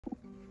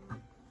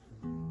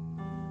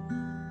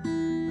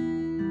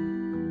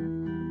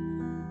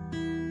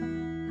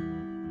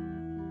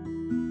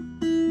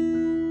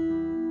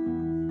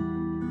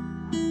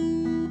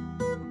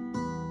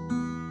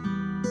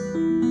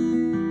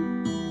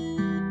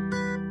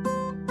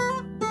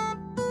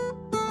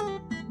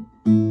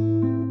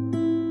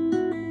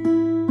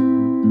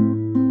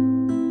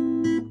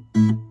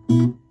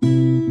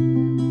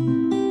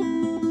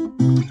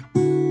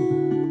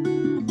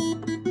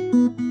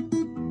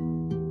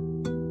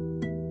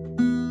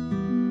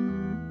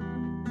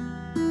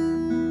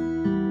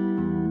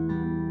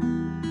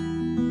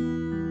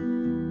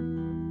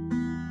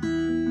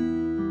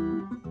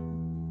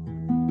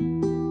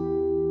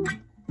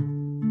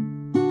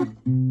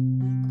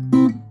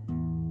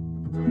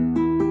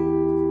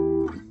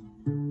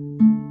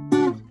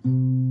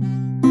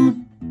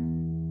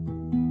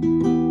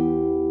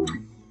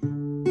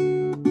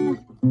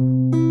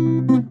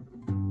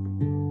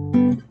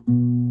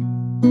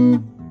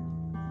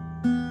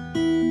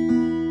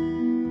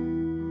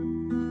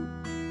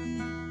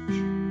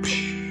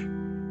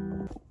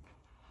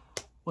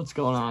What's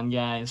going on,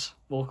 guys?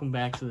 Welcome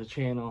back to the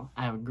channel.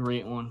 I have a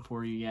great one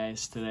for you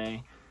guys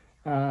today.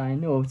 I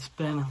know it's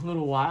been a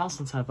little while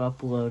since I've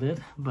uploaded,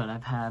 but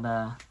I've had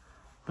been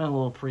a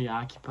little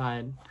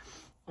preoccupied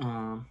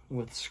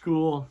with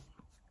school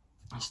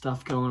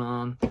stuff going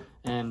on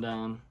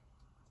and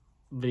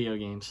video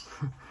games.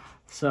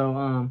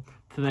 So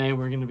today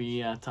we're going to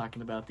be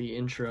talking about the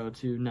intro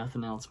to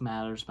Nothing Else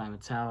Matters by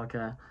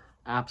Metallica.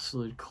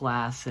 Absolute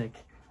classic.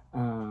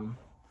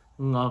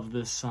 Love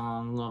this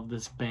song, love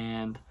this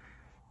band.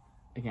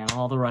 Again,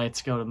 all the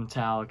rights go to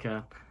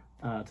Metallica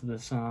to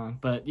this song.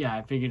 But yeah,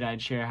 I figured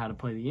I'd share how to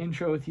play the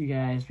intro with you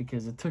guys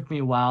because it took me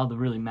a while to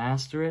really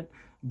master it.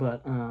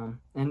 But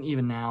and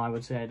even now, I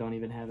would say I don't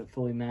even have it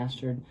fully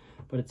mastered.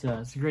 But it's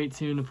a great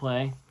tune to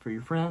play for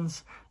your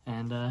friends.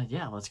 And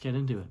yeah, let's get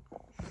into it.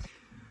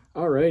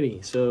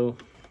 Alrighty, so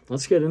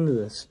let's get into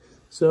this.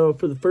 So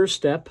for the first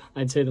step,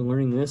 I'd say to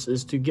learning this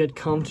is to get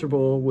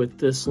comfortable with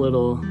this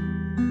little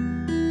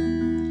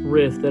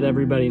riff that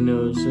everybody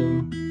knows.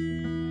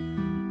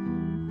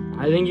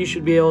 I think you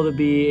should be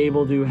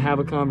able to have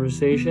a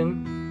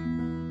conversation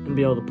and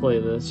be able to play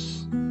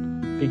this,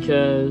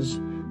 because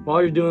while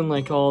you're doing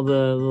like all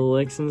the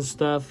licks and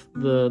stuff,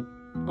 the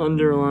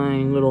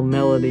underlying little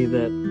melody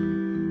that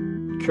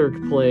Kirk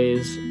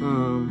plays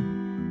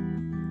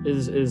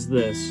is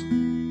this.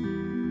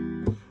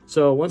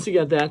 So once you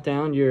get that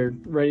down, you're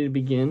ready to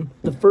begin.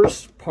 The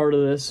first part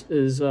of this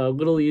is a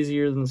little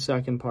easier than the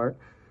second part.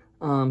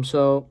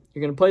 So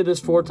you're going to play this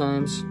 4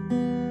 times.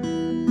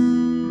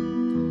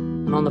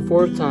 And on the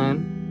 4th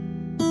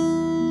time,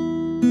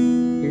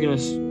 you're going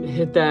to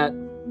hit that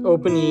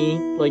open E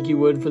like you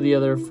would for the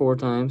other 4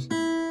 times.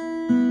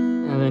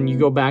 And then you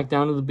go back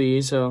down to the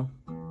B, so.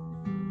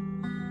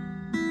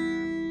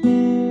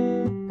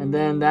 And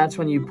then that's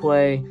when you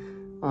play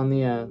on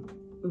the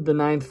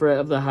 9th fret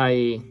of the high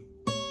E.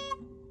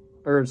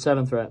 Or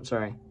 7th fret,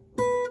 sorry.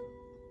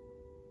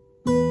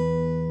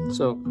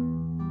 So.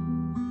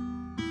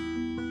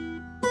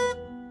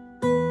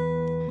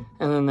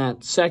 And then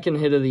that second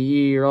hit of the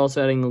E, you're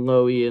also adding the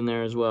low E in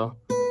there as well.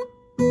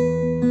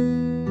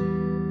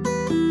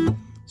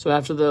 So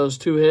after those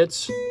 2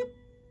 hits,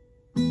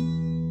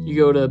 you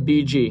go to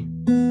BG.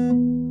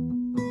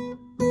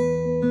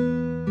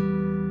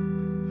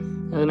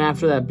 And then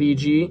after that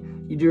BG,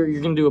 you're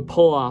going to do a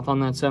pull off on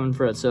that 7th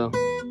fret, so.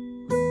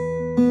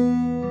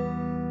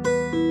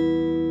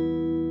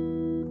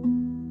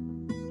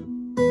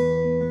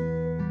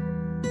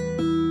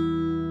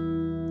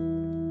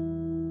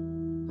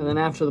 And then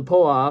after the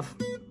pull-off,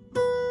 you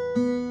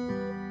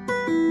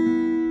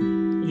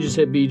just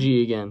hit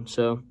BG again.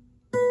 So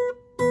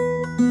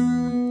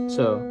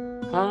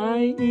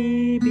high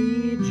E,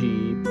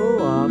 BG,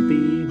 pull-off,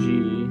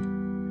 BG.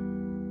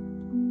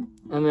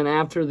 And then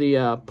after the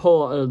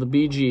the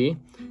BG,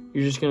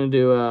 you're just going to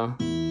do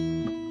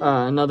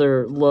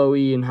another low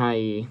E and high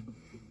E.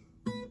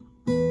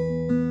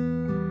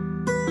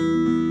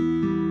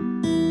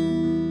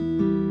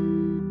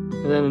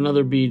 And then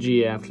another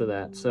BG after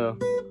that, so.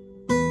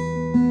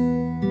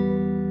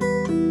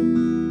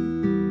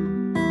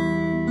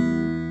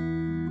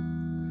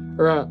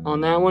 Or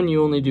on that one,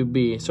 you only do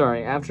B.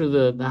 Sorry, after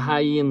the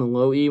high E and the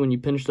low E, when you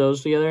pinch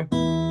those together,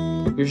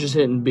 you're just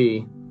hitting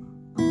B.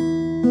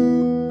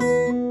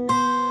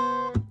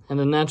 And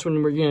then that's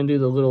when we're going to do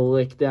the little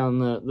lick down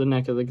the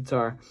neck of the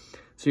guitar.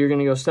 So you're going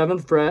to go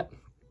 7th fret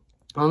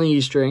on the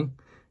E string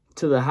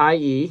to the high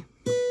E.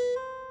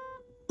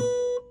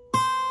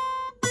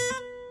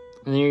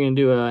 And then you're going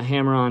to do a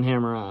hammer on,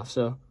 hammer off.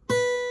 So.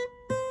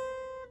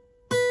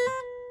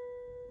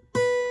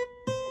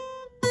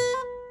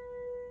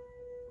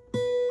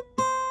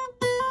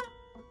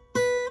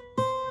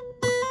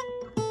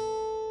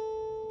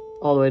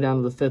 All the way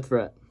down to the 5th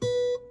fret.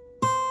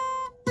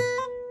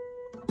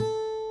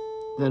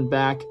 Then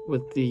back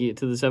to the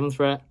 7th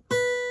fret.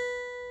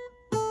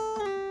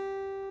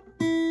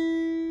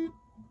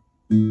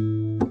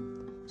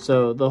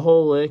 So the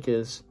whole lick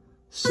is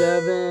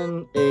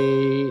 7,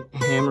 8,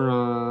 hammer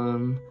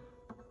on,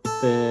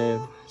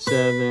 5,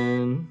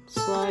 7,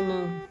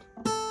 sliding.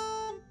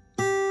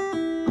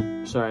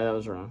 Sorry, that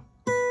was wrong.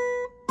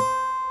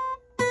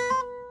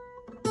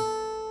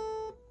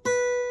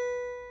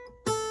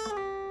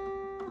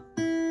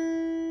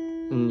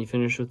 And then you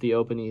finish with the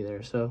open E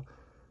there. So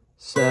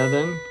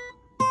 7.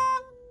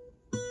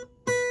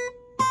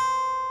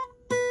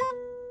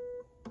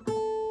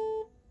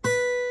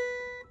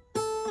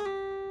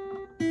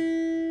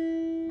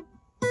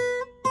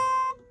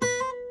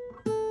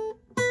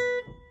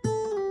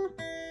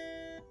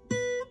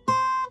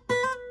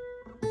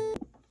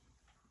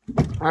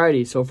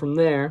 Alrighty, so from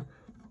there,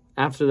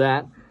 after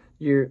that,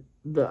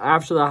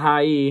 after the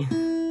high E,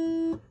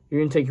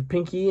 you're gonna take your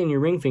pinky and your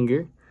ring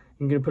finger.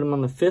 You're going to put them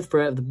on the 5th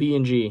fret of the B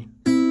and G.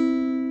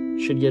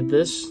 Should get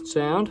this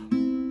sound.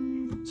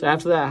 So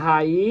after that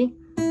high E,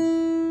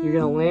 you're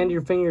going to land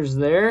your fingers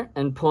there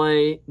and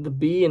play the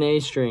B and A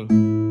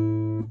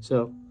string.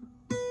 So.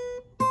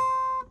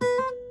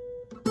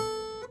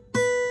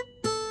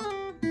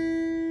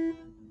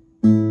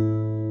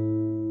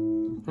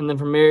 And then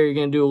from there, you're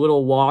going to do a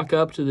little walk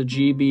up to the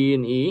G, B,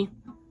 and E.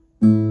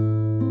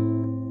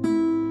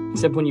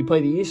 Except when you play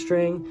the E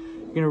string,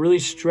 you're going to really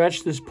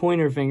stretch this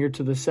pointer finger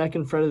to the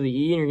second fret of the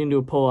E, and you're going to do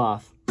a pull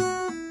off.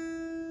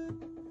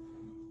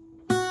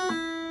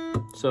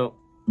 So.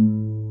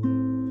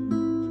 And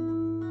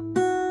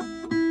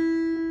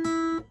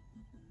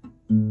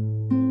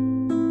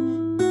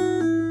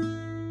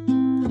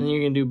then you're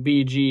going to do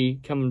B, G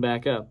coming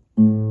back up.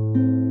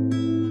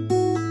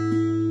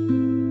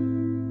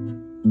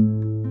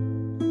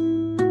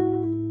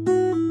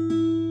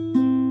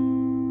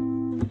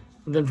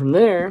 And then from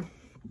there,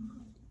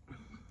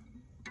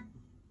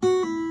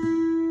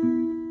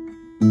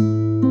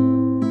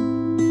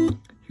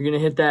 you're going to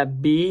hit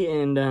that B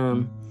and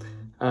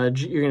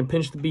G, you're going to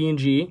pinch the B and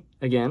G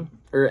again,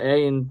 or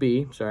A and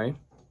B, sorry.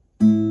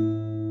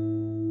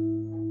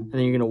 And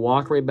then you're going to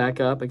walk right back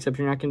up, except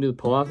you're not going to do the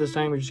pull off this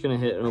time, you're just going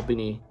to hit an open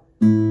E.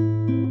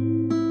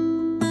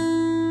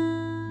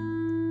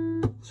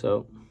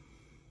 So.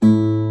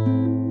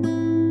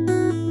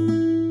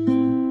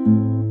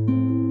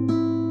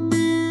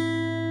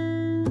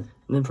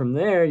 And then from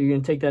there, you're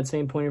going to take that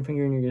same pointer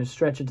finger and you're going to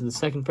stretch it to the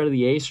second fret of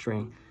the A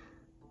string.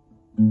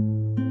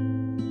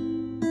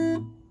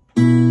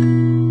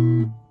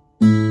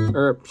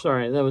 Or,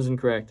 sorry, that was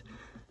incorrect.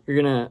 You're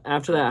going to,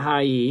 after that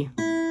high E,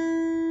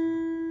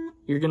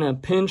 you're going to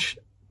pinch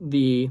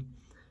the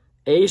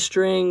A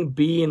string,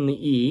 B, and the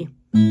E,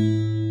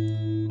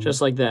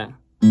 just like that.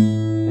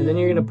 And then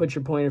you're going to put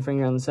your pointer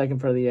finger on the second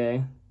fret of the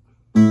A.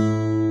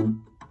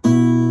 And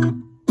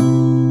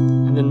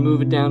then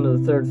move it down to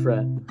the third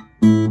fret.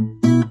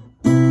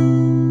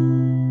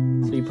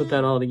 So you put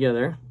that all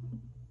together.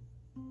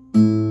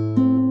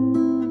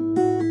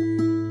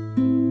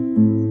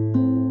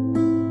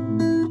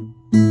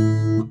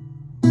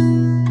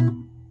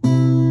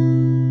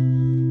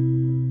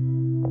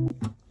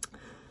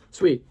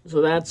 Sweet.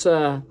 So that's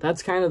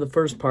kind of the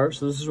first part.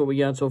 So this is what we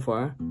got so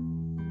far.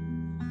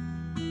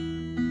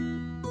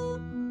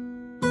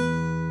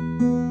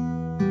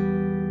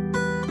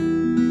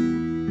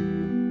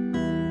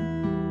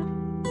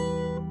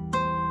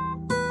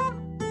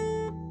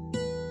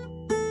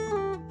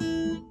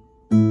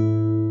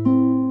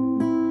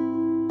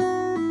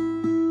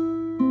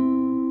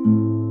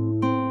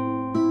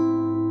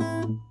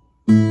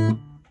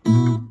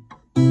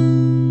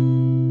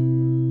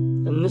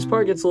 This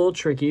part gets a little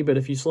tricky, but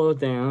if you slow it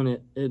down,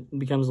 it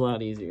becomes a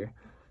lot easier.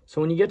 So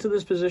when you get to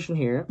this position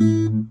here,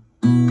 you're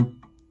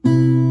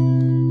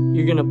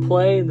going to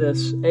play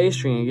this A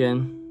string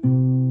again.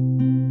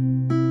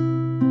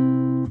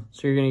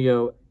 So you're going to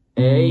go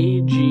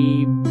A,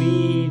 G,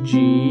 B,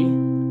 G.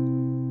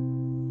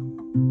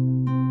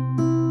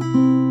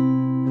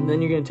 And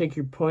then you're going to take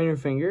your pointer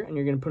finger and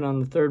you're going to put it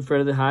on the third fret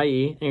of the high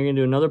E, and you're going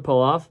to do another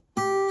pull off.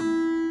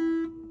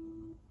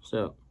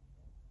 So.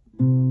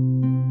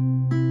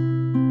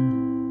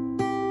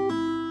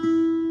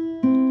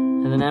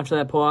 And then after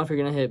that pull off, you're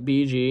going to hit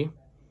B, G.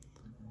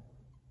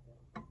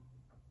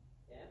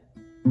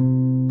 And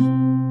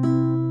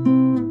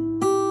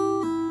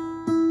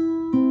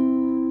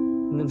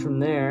then from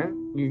there,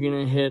 you're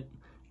going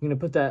to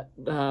put that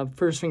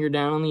first finger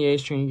down on the A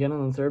string again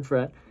on the third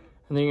fret.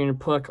 And then you're going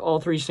to pluck all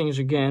three strings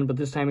again, but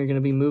this time you're going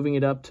to be moving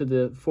it up to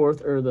the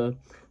fourth or the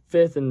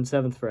fifth and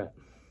seventh fret.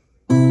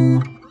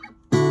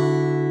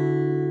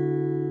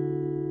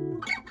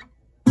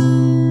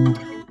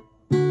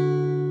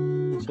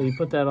 So you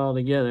put that all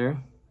together.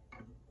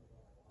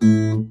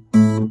 And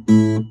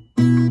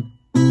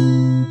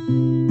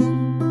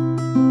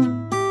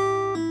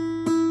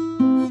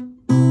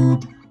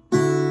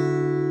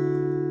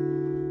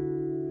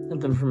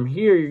then from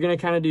here, you're going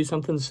to kind of do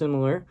something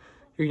similar.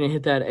 You're going to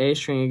hit that A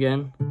string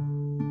again.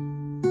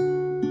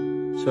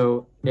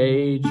 So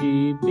A,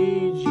 G,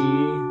 B, G.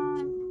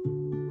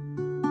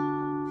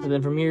 And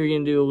then from here, you're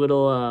going to do a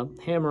little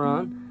hammer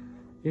on.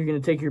 You're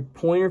going to take your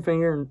pointer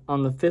finger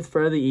on the fifth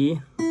fret of the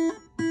E.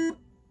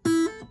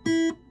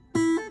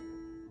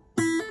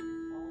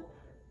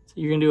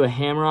 You're going to do a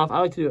hammer off.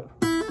 I like to do it.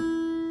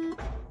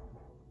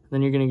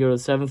 Then you're going to go to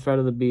the seventh fret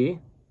of the B.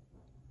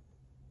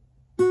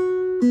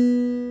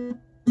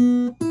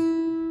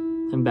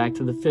 And back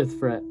to the fifth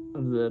fret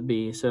of the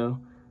B. So.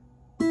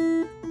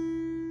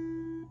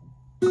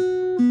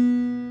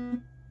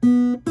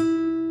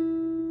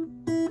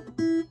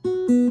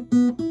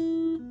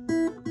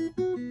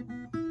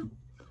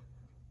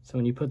 So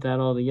when you put that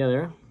all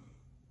together.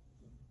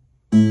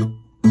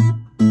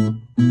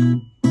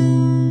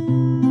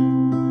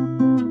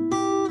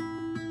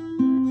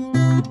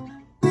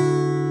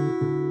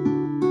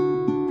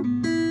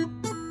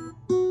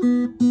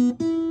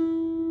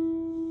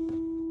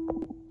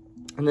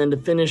 And then to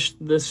finish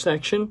this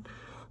section,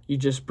 you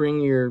just bring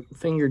your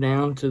finger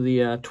down to the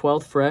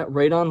 12th fret,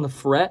 right on the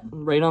fret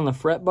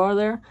bar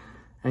there,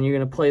 and you're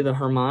going to play the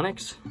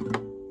harmonics.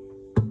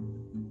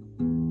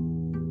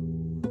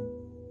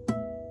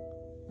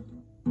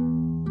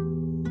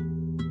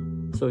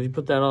 So if you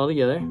put that all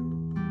together.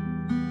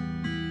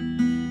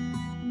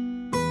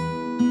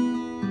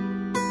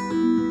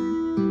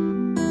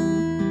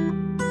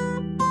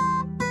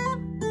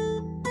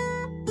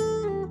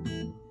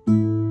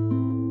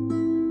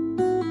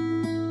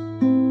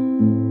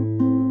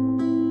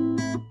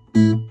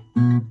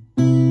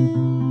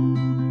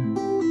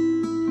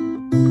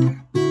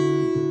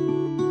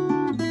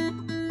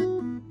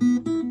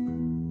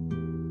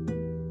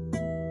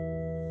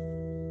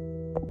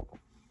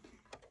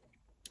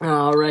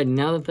 Alright,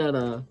 now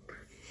that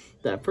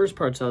that first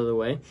part's out of the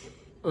way,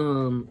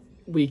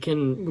 we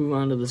can move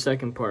on to the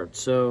second part.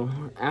 So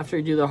after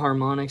you do the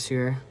harmonics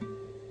here,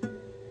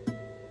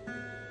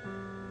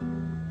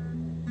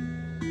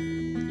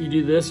 you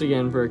do this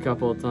again for a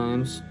couple of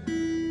times.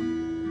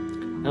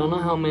 I don't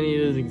know how many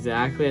it is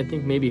exactly, I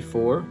think maybe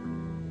 4.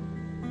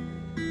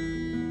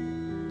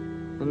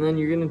 And then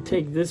you're gonna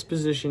take this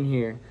position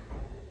here.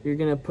 You're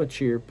gonna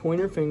put your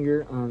pointer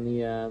finger on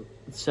the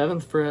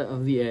 7th fret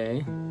of the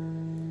A,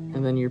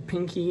 and then your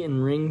pinky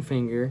and ring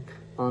finger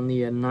on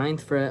the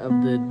 9th fret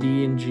of the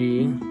D and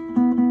G,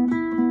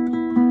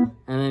 and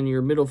then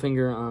your middle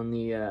finger on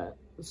the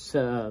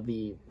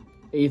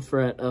 8th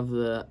fret of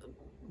the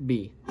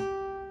B.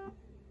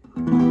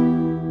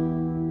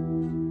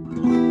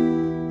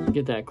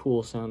 Get that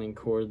cool sounding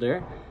chord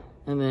there.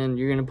 And then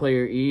you're gonna play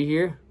your E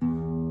here,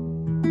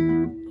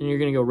 and you're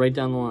gonna go right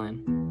down the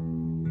line.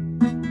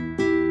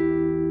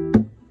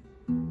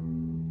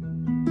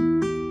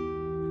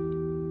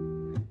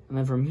 And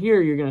then from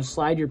here, you're gonna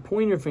slide your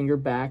pointer finger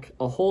back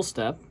a whole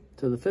step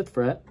to the 5th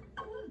fret.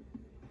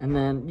 And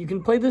then you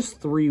can play this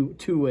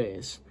two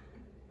ways.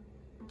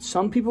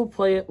 Some people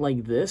play it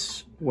like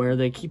this, where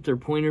they keep their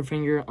pointer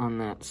finger on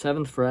that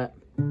 7th fret,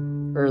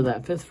 or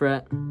that 5th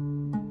fret,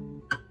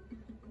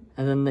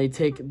 and then they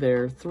take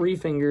their 3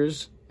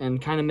 fingers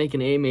and kind of make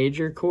an A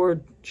major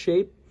chord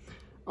shape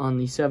on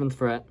the 7th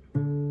fret.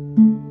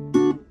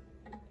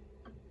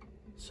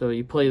 So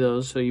you play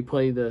those. So you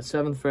play the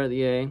 7th fret of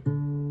the A.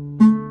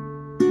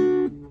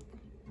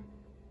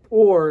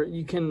 Or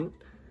you can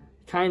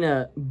kind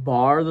of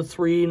bar the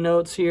 3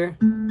 notes here.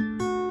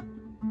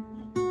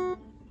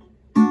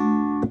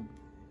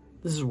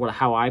 This is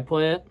how I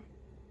play it.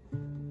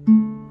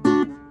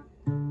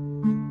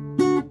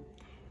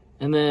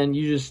 And then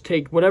you just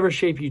take whatever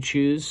shape you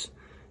choose,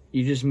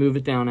 you just move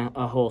it down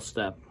a whole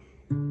step.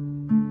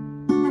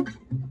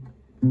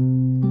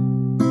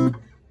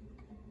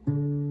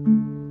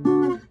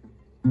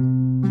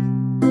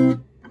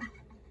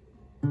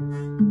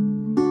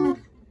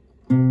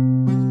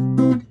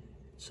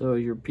 So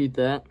you repeat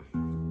that.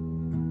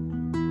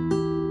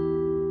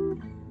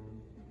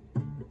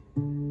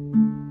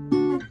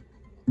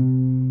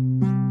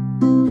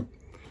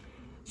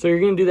 So you're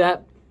going to do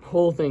that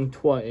whole thing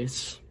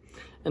twice.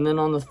 And then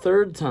on the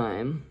 3rd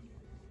time,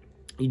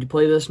 you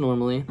play this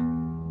normally.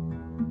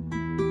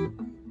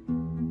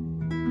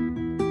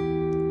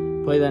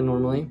 Play that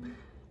normally.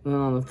 And then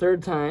on the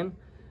 3rd time,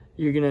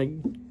 you're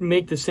going to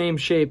make the same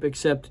shape,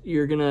 except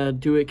you're going to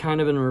do it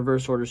kind of in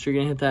reverse order. So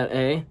you're going to hit that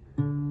A.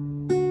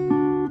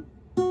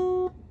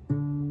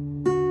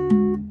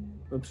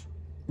 Oops.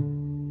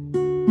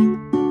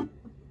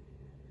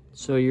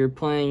 So you're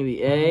playing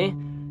the A,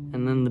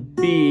 and then the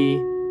B,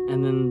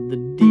 and then the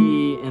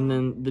D, and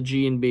then the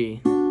G and B.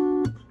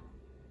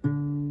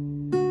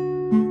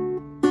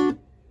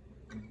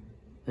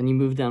 Then you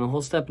move down a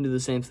whole step and do the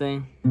same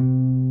thing.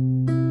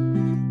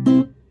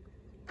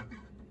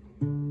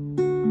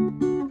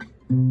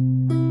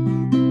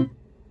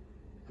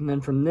 And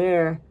then from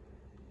there,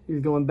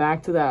 you're going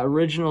back to that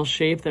original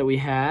shape that we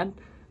had,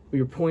 with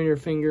your pointer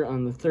finger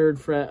on the 3rd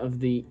fret of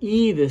the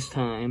E this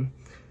time,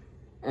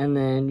 and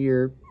then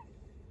your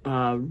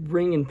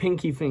ring and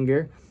pinky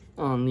finger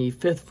on the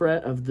 5th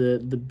fret of the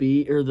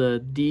B, or the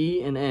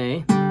D and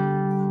A,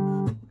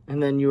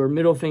 and then your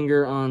middle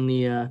finger on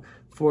the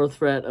 4th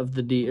fret of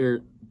the D,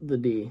 or the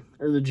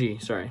G,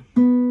 sorry.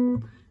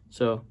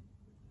 So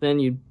then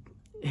you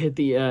hit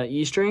the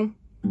E string,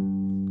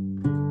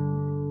 and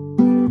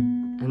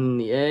then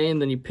the A,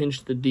 and then you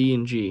pinch the D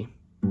and G.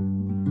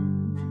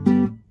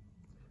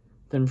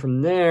 Then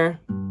from there,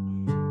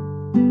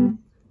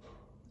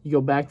 you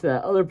go back to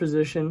that other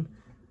position.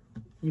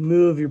 You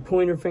move your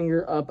pointer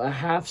finger up a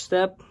half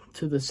step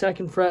to the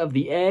 2nd fret of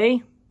the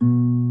A,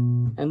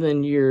 and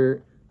then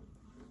you're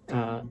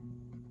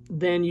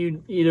then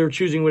you either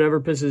choosing whatever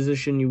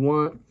position you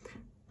want.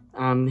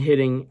 I'm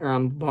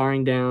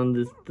barring down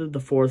the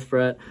 4th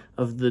fret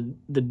of the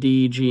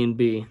D, G, and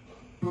B,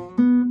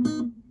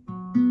 and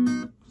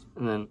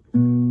then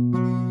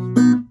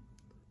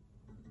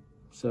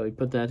so you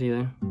put that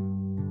together.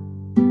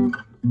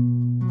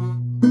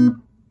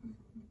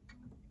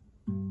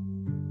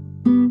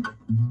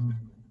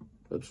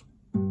 Oops.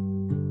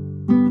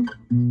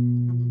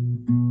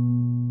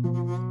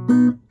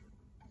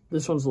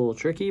 This one's a little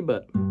tricky,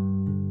 but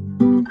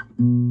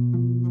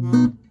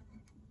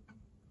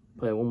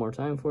play it one more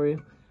time for you.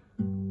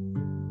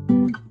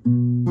 And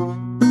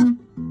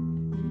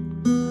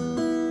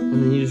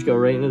then you just go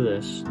right into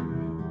this.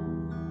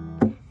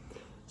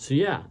 So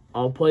yeah,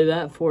 I'll play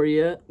that for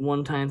you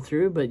one time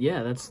through, but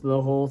yeah, that's the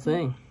whole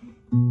thing.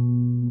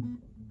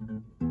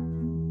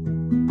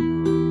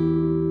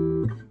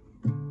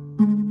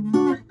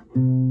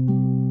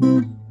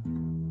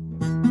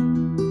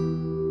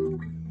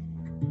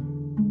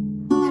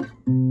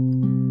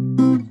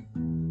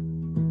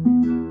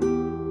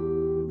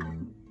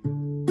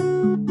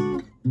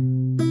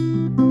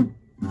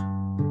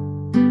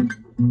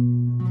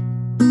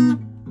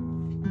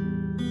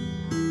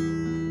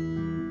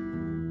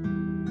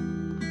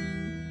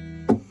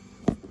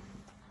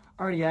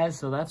 Alrighty guys,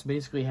 so that's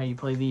basically how you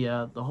play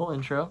the whole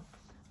intro.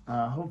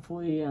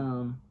 Hopefully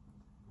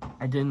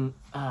I didn't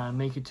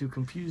make it too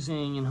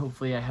confusing, and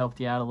hopefully I helped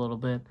you out a little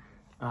bit.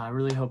 I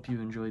really hope you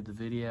enjoyed the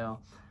video.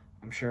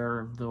 I'm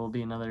sure there will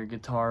be another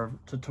guitar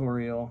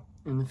tutorial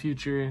in the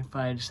future if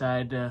I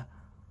decide to,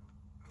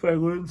 if I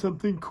learn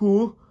something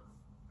cool.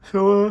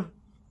 So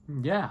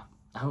yeah,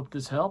 I hope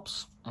this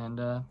helps,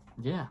 and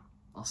yeah,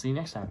 I'll see you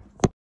next time.